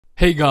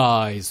Hey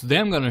guys, today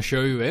I'm gonna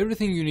show you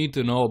everything you need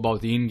to know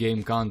about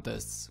in-game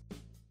contests.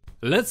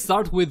 Let's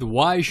start with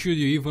why should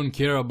you even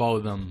care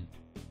about them.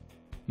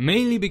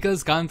 Mainly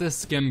because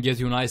contests can get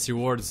you nice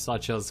rewards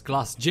such as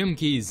class gem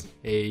keys,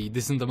 a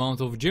decent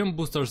amount of gem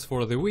boosters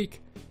for the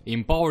week,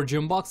 empowered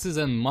gem boxes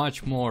and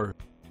much more.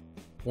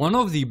 One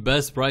of the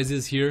best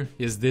prizes here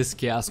is this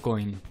chaos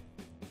coin.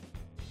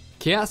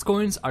 Chaos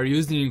coins are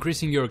used in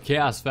increasing your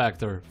chaos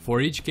factor.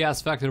 For each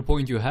chaos factor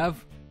point you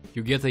have,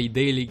 you get a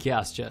daily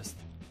chaos chest.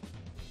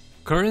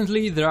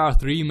 Currently there are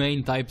three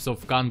main types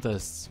of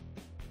contests.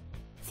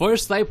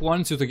 First type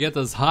wants you to get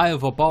as high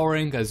of a power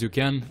rank as you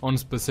can on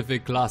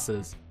specific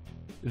classes.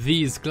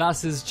 These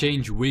classes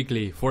change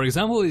weekly. For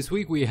example, this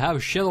week we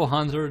have Shadow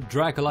Hunter,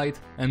 Dracolite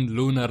and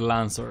Lunar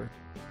Lancer.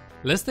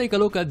 Let's take a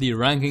look at the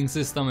ranking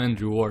system and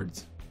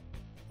rewards.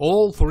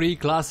 All three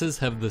classes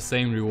have the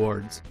same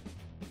rewards.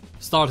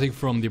 Starting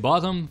from the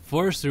bottom,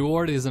 first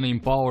reward is an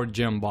empowered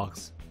gem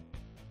box.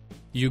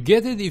 You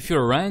get it if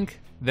your rank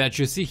that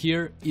you see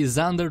here is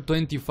under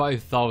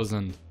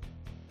 25,000.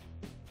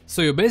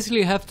 So you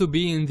basically have to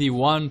be in the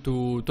 1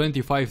 to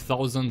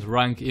 25,000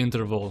 rank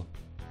interval.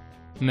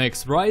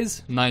 Next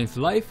prize, 9th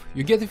life,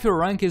 you get if your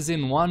rank is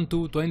in 1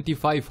 to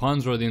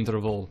 2500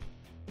 interval.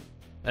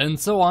 And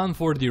so on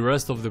for the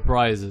rest of the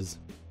prizes.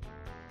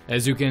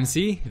 As you can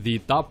see, the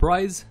top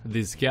prize,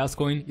 this chaos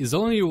coin, is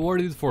only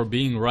rewarded for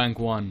being rank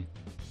 1.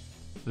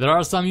 There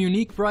are some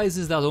unique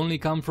prizes that only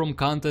come from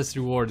contest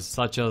rewards,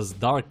 such as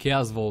Dark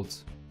Chaos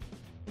Vaults.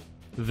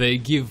 They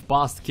give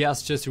past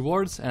chaos chest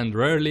rewards and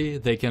rarely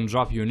they can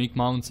drop unique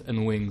mounts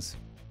and wings.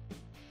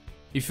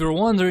 If you're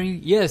wondering,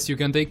 yes, you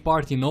can take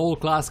part in all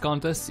class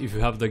contests if you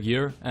have the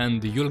gear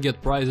and you'll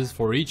get prizes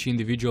for each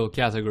individual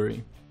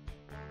category.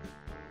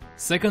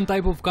 Second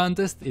type of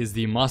contest is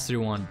the mastery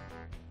one.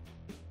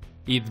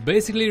 It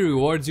basically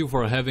rewards you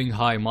for having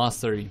high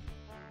mastery.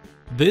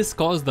 This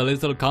caused a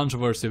little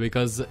controversy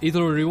because it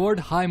will reward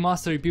high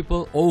mastery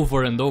people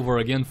over and over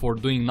again for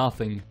doing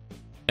nothing.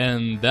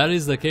 And that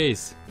is the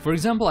case. For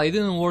example, I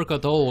didn't work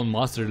at all on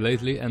mastery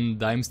lately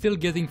and I'm still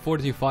getting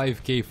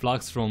 45k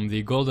flux from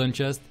the golden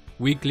chest,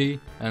 weekly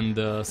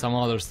and some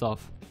other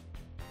stuff.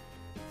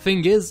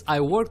 Thing is, I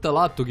worked a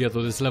lot to get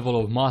to this level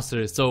of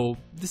mastery, so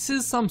this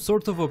is some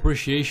sort of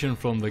appreciation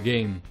from the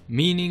game,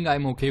 meaning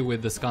I'm okay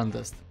with this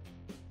contest.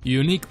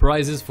 Unique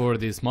prizes for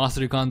this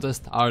mastery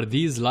contest are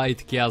these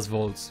light chaos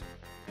vaults.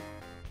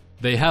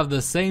 They have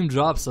the same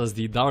drops as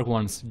the dark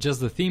ones, just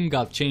the theme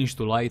got changed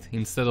to light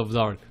instead of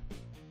dark.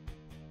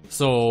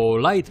 So,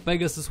 light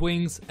Pegasus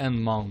wings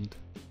and mount.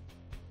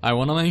 I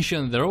wanna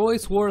mention, there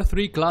always were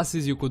 3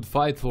 classes you could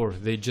fight for,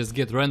 they just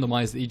get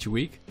randomized each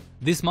week.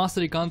 This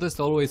mastery contest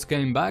always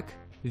came back.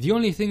 The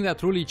only thing that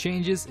truly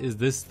changes is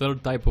this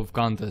third type of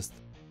contest.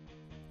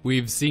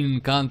 We've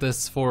seen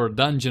contests for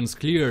dungeons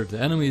cleared,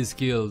 enemies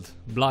killed,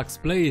 blocks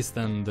placed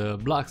and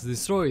blocks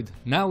destroyed.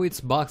 Now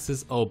it's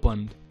boxes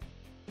opened.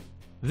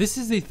 This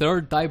is the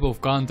third type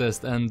of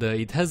contest and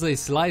it has a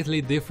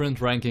slightly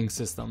different ranking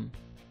system.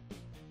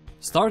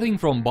 Starting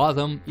from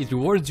bottom, it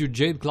rewards you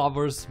jade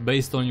clovers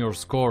based on your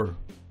score.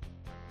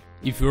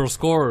 If your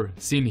score,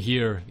 seen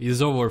here,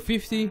 is over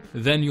 50,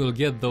 then you'll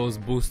get those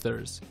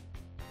boosters.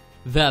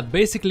 That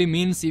basically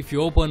means if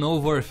you open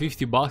over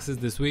 50 boxes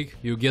this week,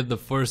 you get the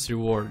first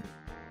reward.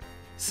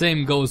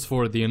 Same goes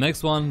for the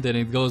next one, then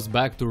it goes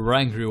back to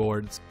rank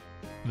rewards.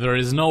 There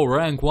is no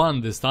rank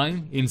 1 this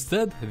time,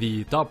 instead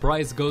the top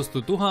prize goes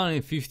to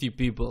 250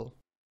 people.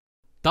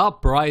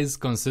 Top prize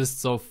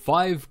consists of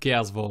 5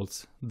 chaos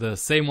vaults, the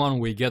same one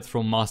we get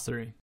from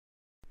mastery.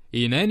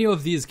 In any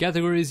of these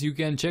categories you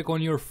can check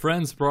on your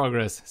friends'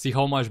 progress, see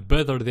how much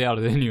better they are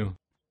than you.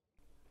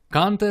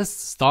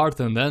 Contests start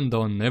and end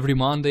on every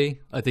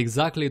Monday at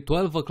exactly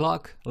 12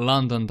 o'clock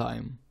London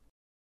time.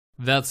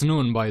 That's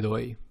noon, by the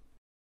way.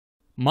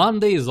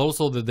 Monday is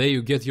also the day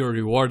you get your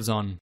rewards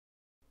on.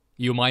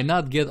 You might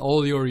not get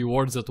all your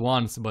rewards at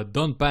once, but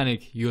don't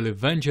panic, you'll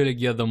eventually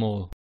get them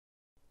all.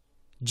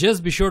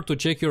 Just be sure to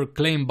check your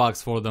claim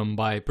box for them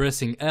by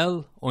pressing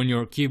L on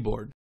your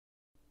keyboard.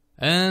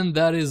 And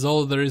that is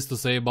all there is to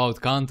say about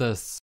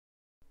contests.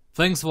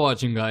 Thanks for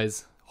watching,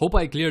 guys. Hope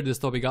I cleared this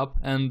topic up,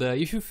 and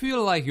if you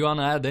feel like you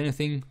wanna add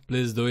anything,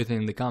 please do it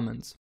in the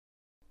comments.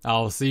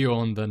 I'll see you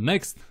on the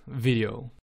next video.